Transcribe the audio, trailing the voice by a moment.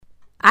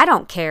I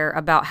don't care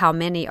about how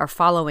many are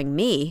following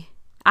me.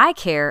 I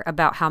care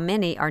about how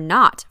many are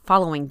not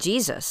following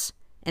Jesus.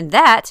 And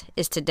that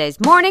is today's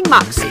Morning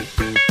Moxie.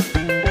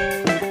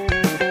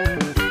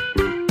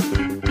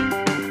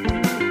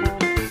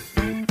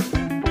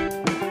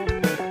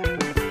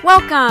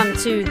 Welcome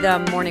to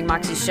the Morning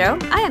Moxie Show.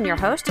 I am your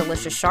host,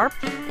 Alicia Sharp,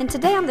 and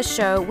today on the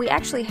show, we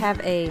actually have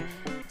a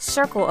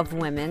circle of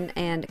women,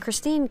 and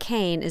Christine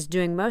Caine is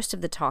doing most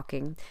of the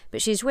talking, but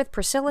she's with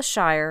Priscilla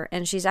Shirer,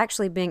 and she's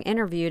actually being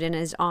interviewed and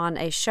is on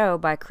a show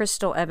by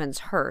Crystal Evans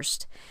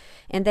Hurst,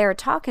 and they're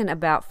talking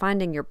about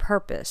finding your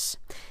purpose.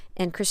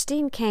 And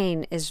Christine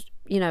Caine is,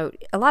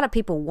 a lot of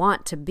people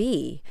want to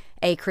be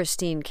a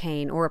Christine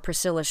Caine or a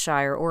Priscilla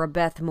Shirer or a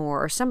Beth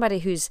Moore or somebody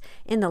who's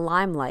in the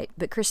limelight,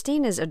 but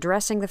Christine is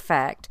addressing the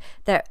fact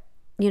that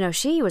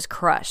she was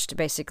crushed,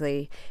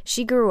 basically.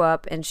 She grew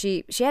up and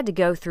she had to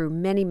go through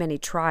many, many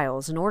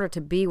trials in order to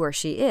be where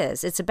she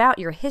is. It's about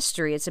your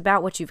history. It's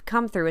about what you've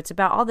come through. It's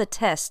about all the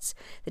tests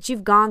that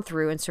you've gone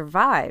through and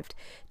survived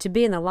to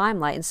be in the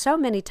limelight. And so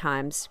many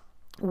times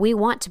we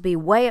want to be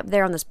way up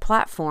there on this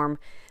platform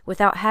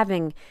without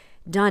having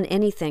done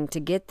anything to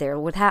get there,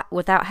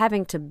 without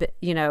having to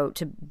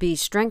be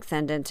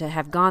strengthened and to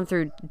have gone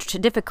through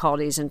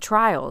difficulties and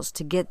trials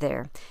to get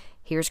there.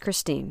 Here's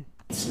Christine.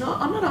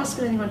 I'm not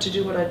asking anyone to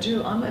do what I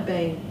do. I'm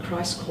obeying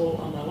Christ's call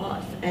on my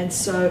life. And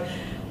so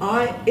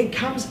it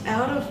comes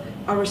out of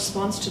a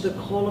response to the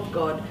call of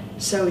God,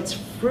 so it's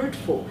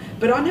fruitful.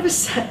 But I never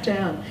sat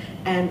down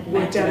and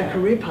worked out a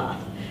career path.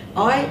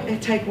 I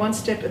take one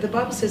step. The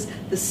Bible says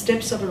the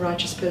steps of a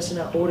righteous person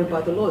are ordered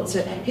by the Lord.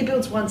 So he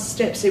builds one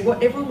step. See,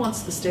 everyone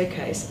wants the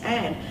staircase,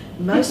 and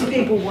most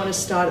people want to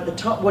start at the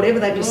top, whatever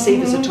they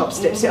perceive as a top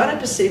step. See, I don't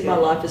perceive my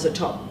life as a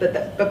top,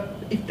 but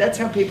if that's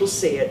how people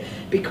see it,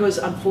 because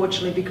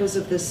unfortunately, because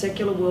of the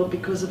secular world,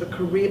 because of a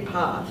career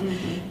path,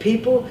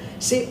 people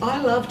see.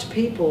 I loved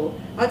people.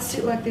 I'd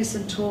sit like this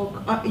and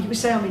talk. You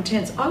say I'm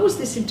intense. I was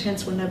this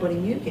intense when nobody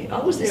knew me. I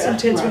was this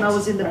intense when I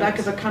was in the back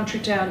of a country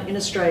town in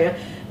Australia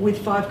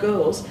with 5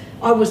 girls.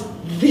 I was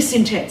this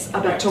intense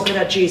about talking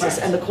about Jesus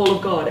and the call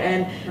of God,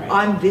 and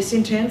I'm this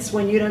intense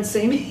when you don't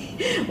see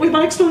me with my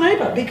next door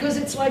neighbour, because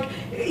it's like,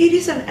 it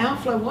is an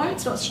outflow. Why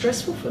it's not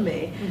stressful for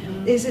me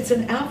is it's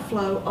an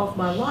outflow of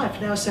my life.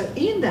 Now, so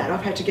in that,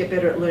 I've had to get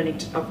better at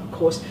learning, of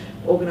course,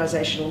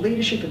 organisational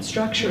leadership and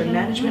structure and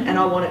management, and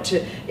I want it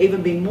to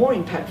even be more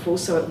impactful.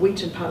 So at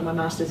Wheaton, part of my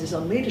master's is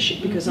on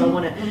leadership, because I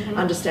want to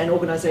understand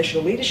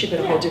organisational leadership in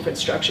a whole different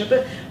structure.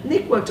 But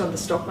Nick worked on the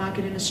stock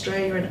market in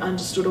Australia and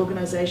understood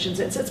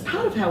organisations, and so it's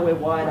part of how we're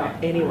wired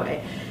up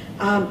anyway.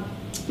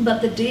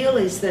 But the deal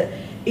is that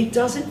it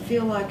doesn't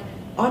feel like,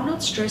 I'm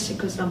not stressing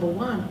because, number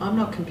one, I'm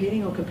not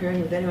competing or comparing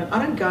with anyone.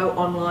 I don't go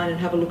online and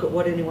have a look at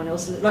what anyone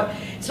else is. Like,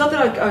 it's not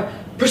that I go,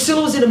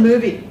 Priscilla was in a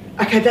movie.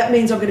 Okay, that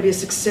means I'm going to be a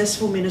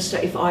successful minister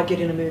if I get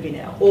in a movie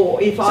now.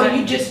 Or if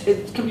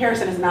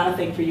comparison is not a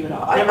thing for you at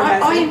all?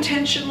 I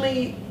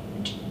intentionally,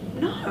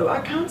 no,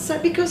 I can't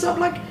say, because I'm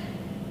like,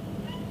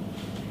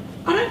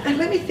 and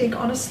let me think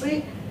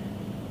honestly.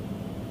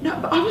 No,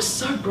 but I was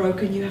so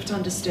broken, you have to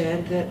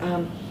understand that,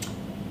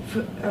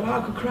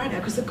 I could cry now,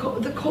 because the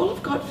call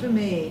of God for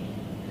me,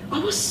 I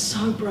was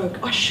so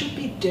broke. I should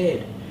be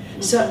dead.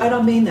 So, and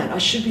I mean that, I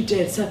should be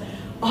dead. So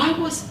I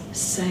was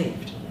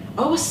saved.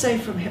 I was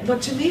saved from hell.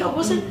 Like, to me, I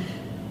wasn't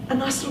a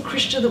nice little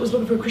Christian that was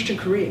looking for a Christian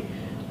career.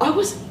 I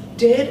was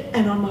dead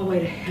and on my way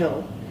to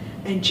hell,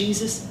 and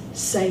Jesus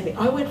saved me.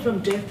 I went from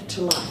death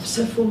to life.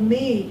 So for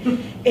me,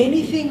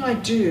 anything I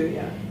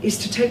do is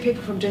to take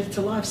people from death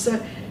to life.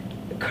 So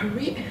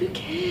career, who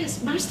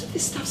cares? Most of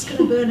this stuff's going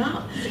to burn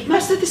up.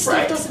 Most of this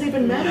stuff doesn't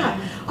even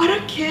matter. I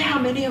don't care how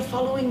many are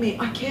following me.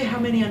 I care how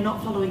many are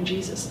not following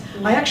Jesus.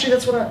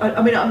 That's what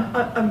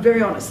I'm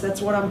very honest. That's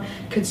what I'm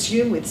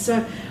consumed with.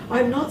 So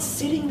I'm not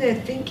sitting there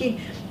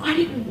thinking, I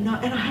didn't know.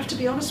 And I have to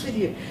be honest with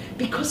you,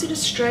 because in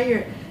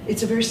Australia,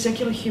 it's a very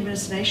secular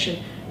humanist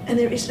nation, and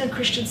there is no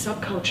Christian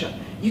subculture.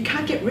 You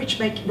can't get rich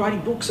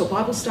writing books or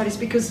Bible studies,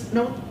 because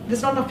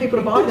there's not enough people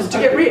to buy them to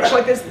get rich.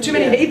 Like, there's too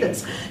many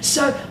heathens.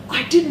 So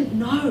I didn't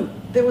know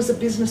there was a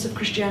business of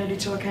Christianity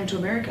till I came to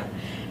America.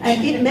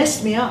 And it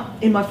messed me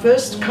up. In my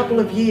first couple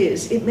of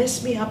years, it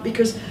messed me up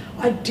because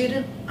I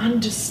didn't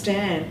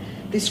understand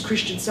this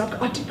Christian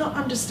subculture. I did not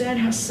understand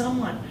how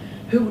someone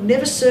who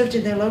never served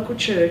in their local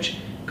church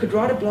could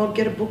write a blog,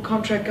 get a book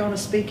contract, go on a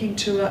speaking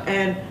tour,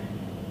 and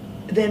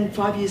then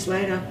 5 years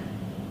later,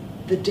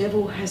 the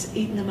devil has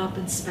eaten them up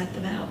and spat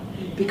them out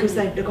because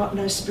they've got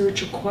no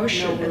spiritual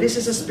quotient. This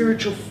is a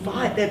spiritual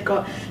fight they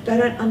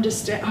don't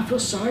understand. I feel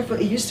sorry for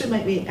it. It used to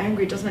make me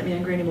angry. It doesn't make me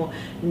angry anymore.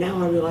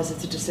 Now I realize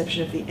it's a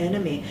deception of the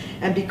enemy.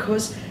 And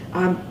because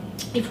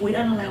if we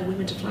don't allow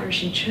women to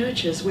flourish in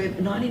churches, where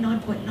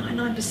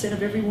 99.99%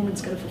 of every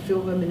woman's going to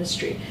fulfill her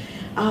ministry,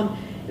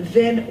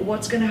 then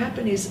what's going to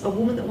happen is a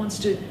woman that wants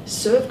to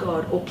serve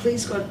God or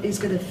please God is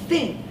going to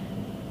think,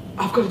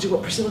 I've got to do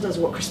what Priscilla does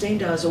or what Christine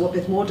does or what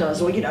Beth Moore does,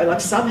 or,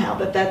 like somehow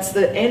that's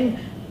the end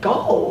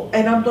goal.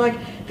 And I'm like,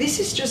 this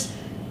is just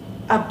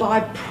a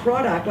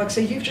byproduct. Like, so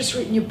you've just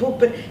written your book,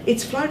 but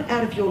it's flown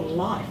out of your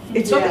life.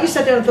 It's not that you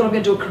sat down and thought, I'm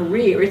going to do a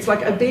career. It's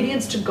like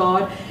obedience to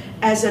God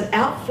as an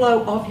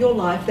outflow of your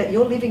life that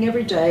you're living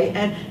every day.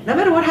 And no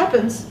matter what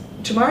happens,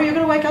 tomorrow you're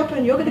going to wake up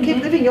and you're going to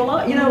keep living your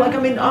life. You know, like, I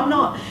mean, I'm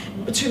not,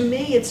 but to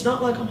me, it's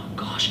not like, oh my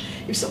gosh,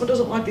 if someone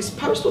doesn't like this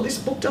post or this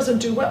book doesn't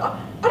do well,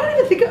 I don't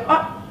even think,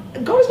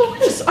 God is my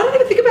witness. I don't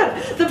even think about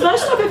it. The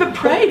most I've ever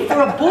prayed for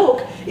a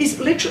book is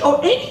literally,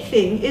 or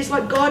anything, is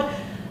like, God,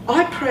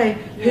 I pray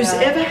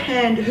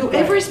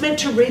whoever is meant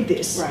to read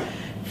this,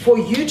 for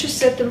you to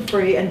set them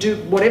free and do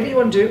whatever you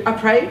want to do. I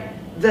pray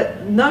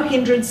that no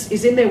hindrance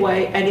is in their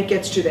way and it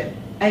gets to them.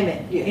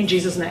 Amen. Yes. In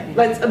Jesus' name.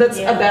 That's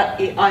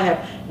about it. I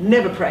have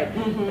never prayed.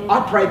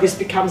 I pray this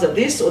becomes a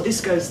this, or this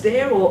goes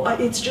there, or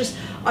it's just,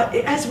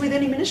 as with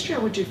any ministry I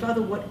would do,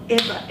 Father,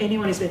 whatever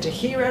anyone is meant to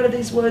hear out of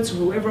these words,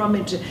 whoever I'm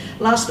meant to.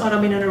 Last night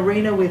I'm in an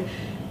arena with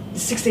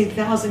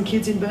 16,000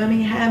 kids in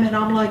Birmingham, and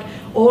I'm like,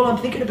 all I'm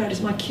thinking about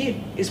is my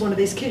kid is one of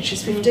these kids.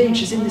 She's 15.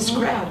 She's in this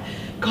crowd.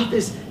 God,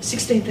 there's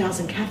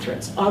 16,000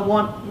 Catherines. I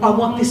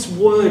want this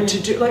word to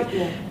do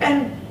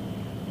and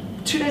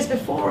 2 days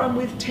before I'm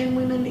with 10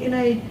 women in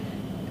a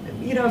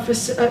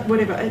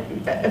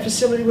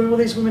facility where all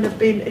these women have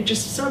been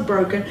just so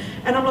broken,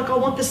 and I'm like, I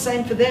want the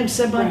same for them.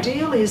 So my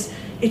deal is,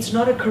 it's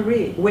not a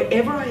career.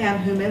 Wherever I am,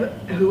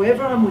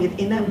 whoever I'm with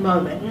in that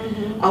moment,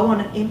 I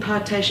want an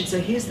impartation. So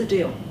here's the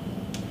deal.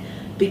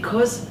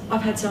 Because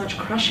I've had so much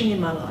crushing in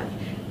my life,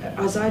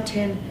 Isaiah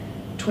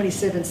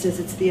 10:27 says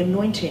it's the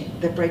anointing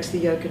that breaks the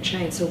yoke of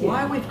chains. So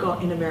why we've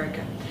got in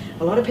America,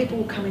 a lot of people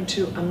will come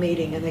into a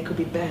meeting and they could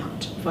be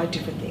bound by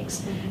different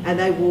things, and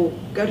they will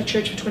go to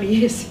church for 20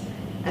 years.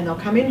 And they'll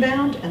come in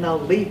bound and they'll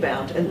leave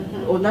bound,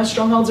 and or no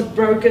strongholds are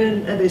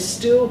broken, and they're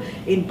still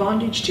in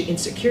bondage to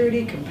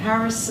insecurity,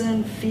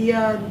 comparison,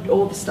 fear,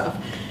 all the stuff,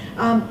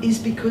 is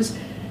because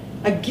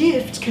a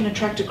gift can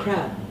attract a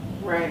crowd.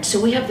 Right. So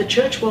we have the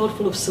church world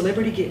full of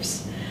celebrity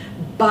gifts,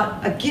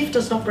 but a gift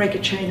does not break a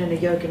chain and a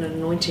yoke and an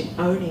anointing.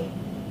 Only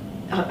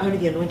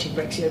the anointing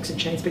breaks yokes and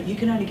chains, but you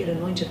can only get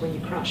anointed when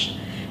you're crushed.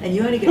 And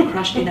you only get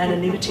crushed in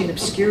anonymity and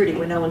obscurity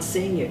when no one's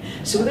seeing you.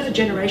 So we've got a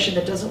generation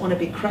that doesn't want to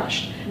be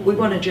crushed. We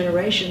want a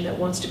generation that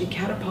wants to be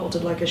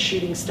catapulted like a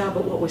shooting star.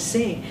 But what we're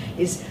seeing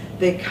is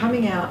they're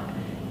coming out,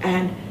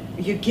 and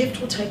your gift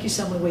will take you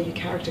somewhere where your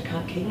character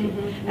can't keep you.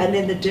 And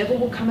then the devil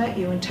will come at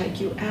you and take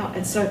you out.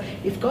 And so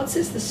if God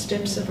says the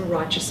steps of a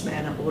righteous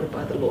man are ordered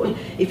by the Lord,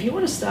 if you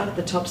want to start at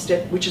the top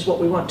step, which is what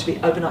we want, to be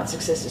overnight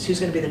successes, who's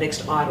going to be the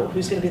next idol,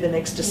 who's going to be the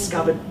next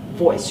discovered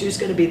voice, who's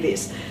going to be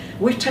this.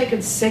 We've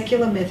taken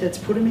secular methods,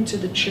 put them into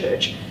the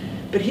church.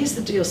 But here's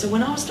the deal. So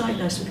when I was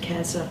diagnosed with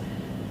cancer,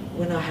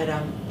 when I had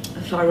a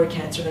thyroid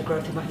cancer and a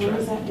growth in my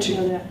throat, when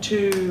was that?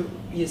 2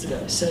 years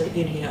ago. So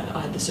in here,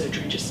 I had the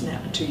surgery just now,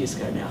 2 years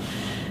ago now.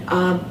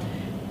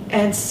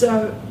 And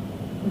so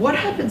what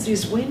happens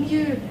is when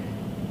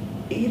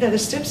the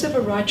steps of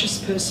a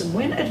righteous person,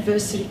 when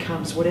adversity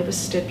comes, whatever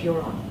step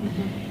you're on,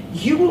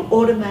 you will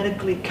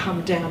automatically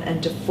come down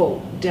and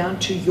default down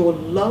to your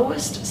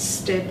lowest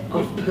step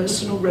of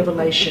personal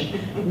revelation,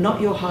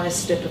 not your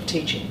highest step of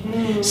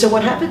teaching. So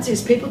what happens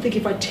is people think,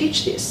 if I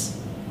teach this,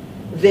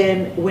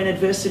 then when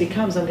adversity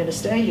comes, I'm going to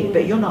stay here.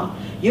 But you're not.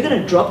 You're going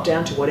to drop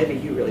down to whatever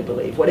you really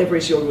believe, whatever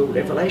is your real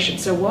revelation.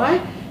 So why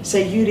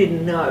say you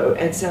didn't know?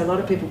 And so a lot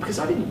of people, because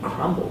I didn't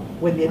crumble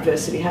when the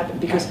adversity happened,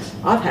 because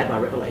I've had my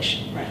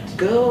revelation.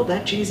 Girl,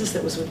 that Jesus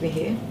that was with me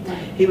here,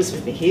 he was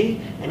with me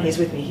here, and he's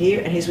with me here,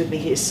 and he's with me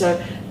here.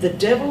 So the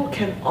devil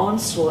can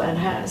onslaught and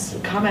has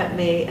come at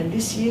me, and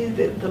this year,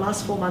 the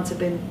last 4 months have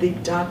been the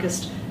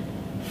darkest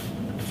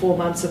 4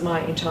 months of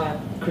my entire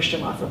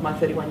Christian life, of my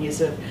 31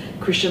 years of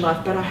Christian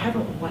life, but I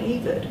haven't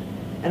wavered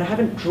and I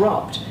haven't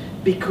dropped,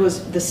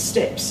 because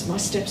my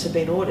steps have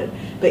been ordered.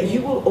 But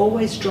you will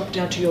always drop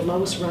down to your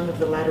lowest rung of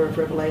the ladder of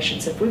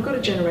revelation. So if we've got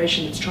a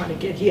generation that's trying to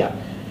get here,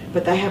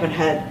 but they haven't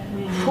had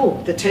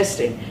the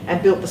testing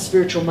and built the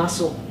spiritual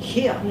muscle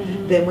here,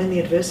 then when the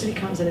adversity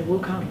comes, and it will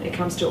come, it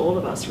comes to all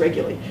of us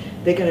regularly,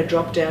 they're going to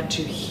drop down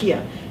to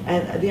here.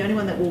 And the only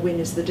one that will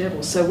win is the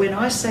devil. So when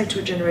I say to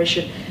a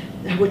generation,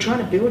 we're trying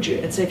to build you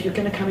and say, if you're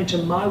going to come into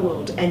my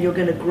world and you're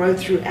going to grow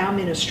through our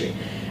ministry,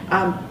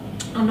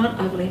 I'm not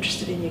overly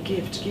interested in your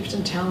gift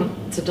and talent.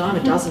 It's a dime a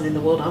dozen in the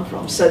world I'm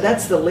from, so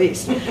that's the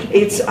least.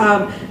 It's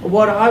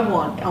what I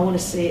want to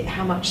see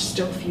how much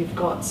stealth you've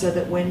got, so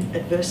that when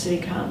adversity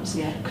comes,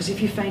 because if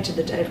you faint in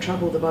the day of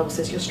trouble, the Bible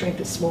says your strength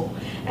is small.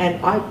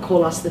 And I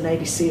call us the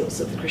Navy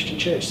SEALs of the Christian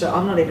church. So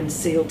I'm not even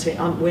SEAL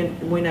team.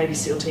 We're Navy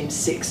SEAL Team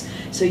 6.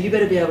 So you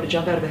better be able to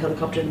jump out of a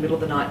helicopter in the middle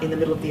of the night, in the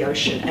middle of the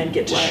ocean, and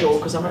get to shore,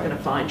 because I'm not going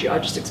to find you. I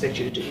just expect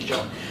you to do your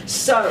job.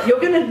 So you're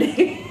going to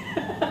need...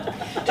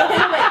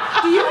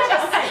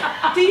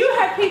 Do you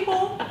have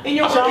people in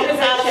your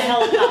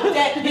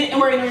organization,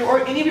 or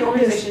in any of your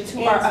organizations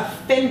who are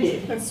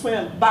offended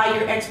by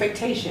your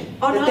expectation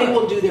that they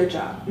will do their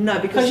job. No,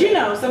 because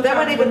sometimes they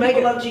won't even make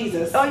it. Love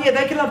Jesus. Oh yeah,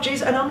 they can love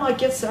Jesus, and I'm like,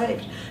 get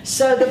saved.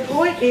 So the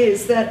point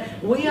is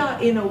that we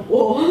are in a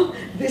war.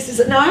 I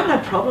have no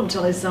problem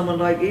telling someone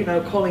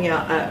calling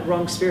out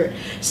wrong spirit.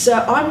 So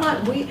I'm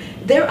like,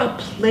 there are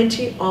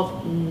plenty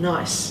of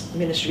nice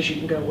ministries you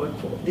can go work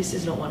for. This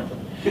is not one of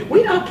them.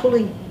 We are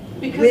pulling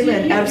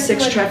women out of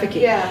sex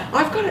trafficking. Yeah.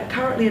 I've got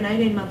currently an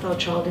 18-month-old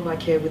child in my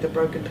care with a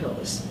broken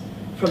pelvis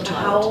from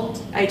Thailand. How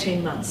old?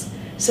 18 months.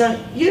 So,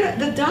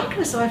 the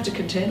darkness I have to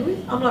contend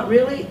with, I'm like,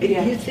 really?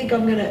 Yeah. You think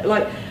I'm going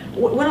to,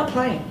 we're not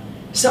playing.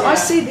 So I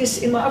see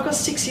this I've got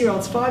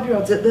 6-year-olds,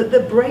 5-year-olds,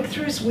 the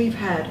breakthroughs we've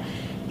had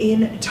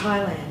in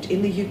Thailand,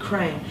 in the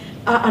Ukraine,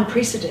 are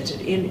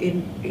unprecedented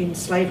in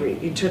slavery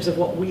in terms of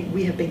what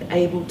we have been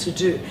able to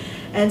do.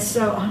 And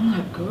so I'm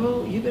like,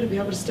 girl, you better be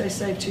able to stay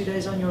safe 2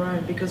 days on your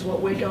own, because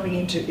what we're going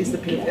into is the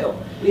pit of hell.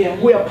 Yeah.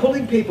 We are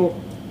pulling people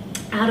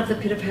out of the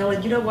pit of hell.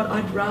 And you know what?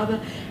 I'd rather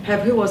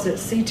have, who was it?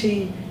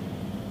 C.T.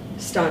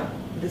 Studd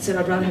that said,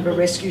 I'd rather have a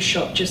rescue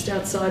shop just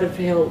outside of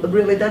hell.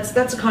 Really, that's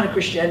the kind of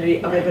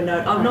Christianity I've ever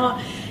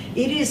known.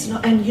 It is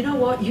not, and you know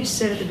what? You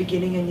said at the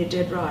beginning, and you're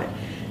dead right,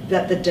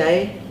 that the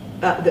day,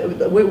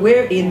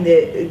 we're in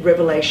the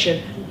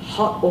Revelation,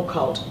 hot or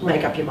cold,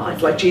 make up your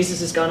mind. Like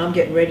Jesus is going, I'm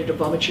getting ready to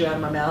vomit you out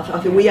of my mouth. I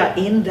think we are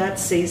in that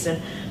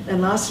season.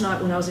 And last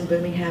night when I was in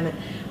Birmingham, and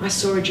I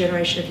saw a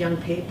generation of young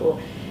people,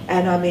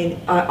 and I mean,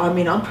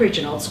 I'm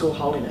preaching old school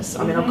holiness.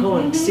 I mean, I'm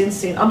calling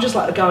sin. I'm just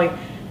like going,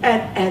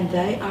 and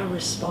they are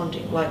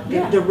responding, like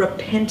the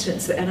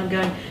repentance. And I'm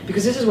going,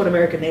 because this is what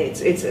America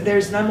needs.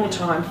 There's no more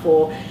time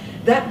for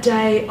that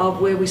day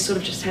of where we sort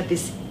of just had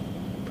this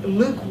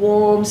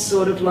lukewarm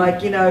sort of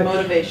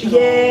motivational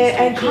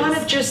and kind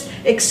of just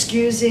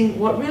excusing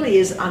what really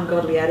is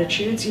ungodly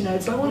attitudes.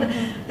 It's like, well,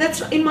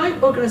 that's in my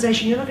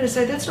organization, you're not going to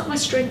say that's not my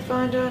strength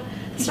finder,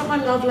 that's not my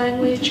love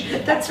language,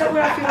 that's not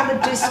where I feel on the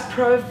disc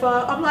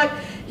profile. I'm like,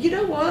 you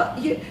know what,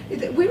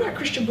 we write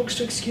Christian books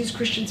to excuse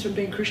Christians from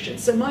being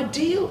Christians. So my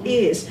deal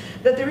is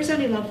that there is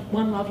only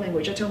one love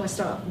language. I tell my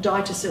staff,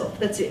 die to self.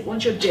 That's it.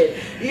 Once you're dead,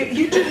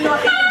 you do not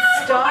even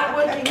start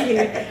working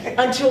here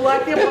until,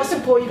 like the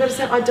Apostle Paul, you've got to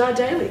say, I die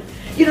daily.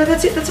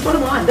 That's it. That's the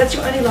bottom line. That's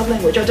your only love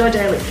language. I die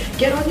daily.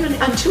 Get on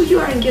until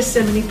you are in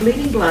Gethsemane,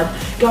 bleeding blood,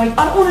 going,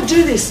 I don't want to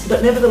do this,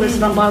 but nevertheless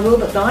not my will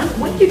but thine.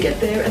 When you get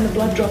there and the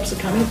blood drops are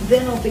coming,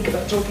 then I'll think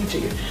about talking to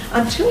you.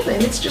 Until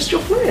then, it's just your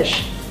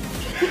flesh.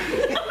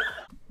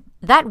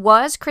 That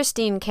was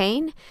Christine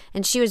Caine,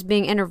 and she was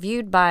being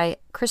interviewed by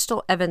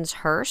Crystal Evans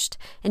Hurst,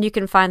 and you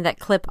can find that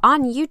clip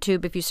on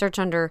YouTube if you search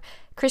under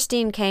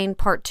Christine Caine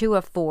Part 2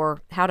 of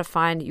 4, How to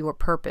Find Your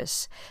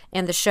Purpose.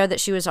 And the show that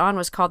she was on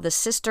was called The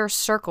Sister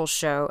Circle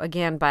Show,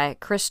 again by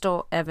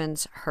Crystal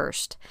Evans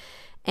Hurst.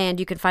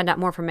 And you can find out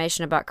more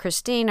information about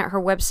Christine at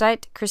her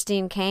website,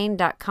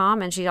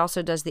 ChristineCaine.com, and she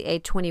also does the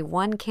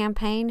A21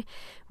 campaign,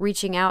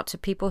 reaching out to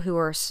people who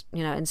are,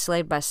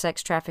 enslaved by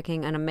sex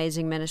trafficking, an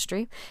amazing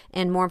ministry.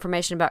 And more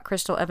information about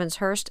Crystal Evans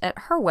Hurst at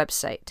her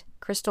website,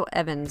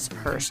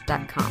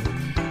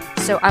 crystalevanshurst.com.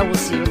 So I will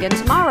see you again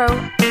tomorrow.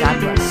 God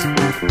bless.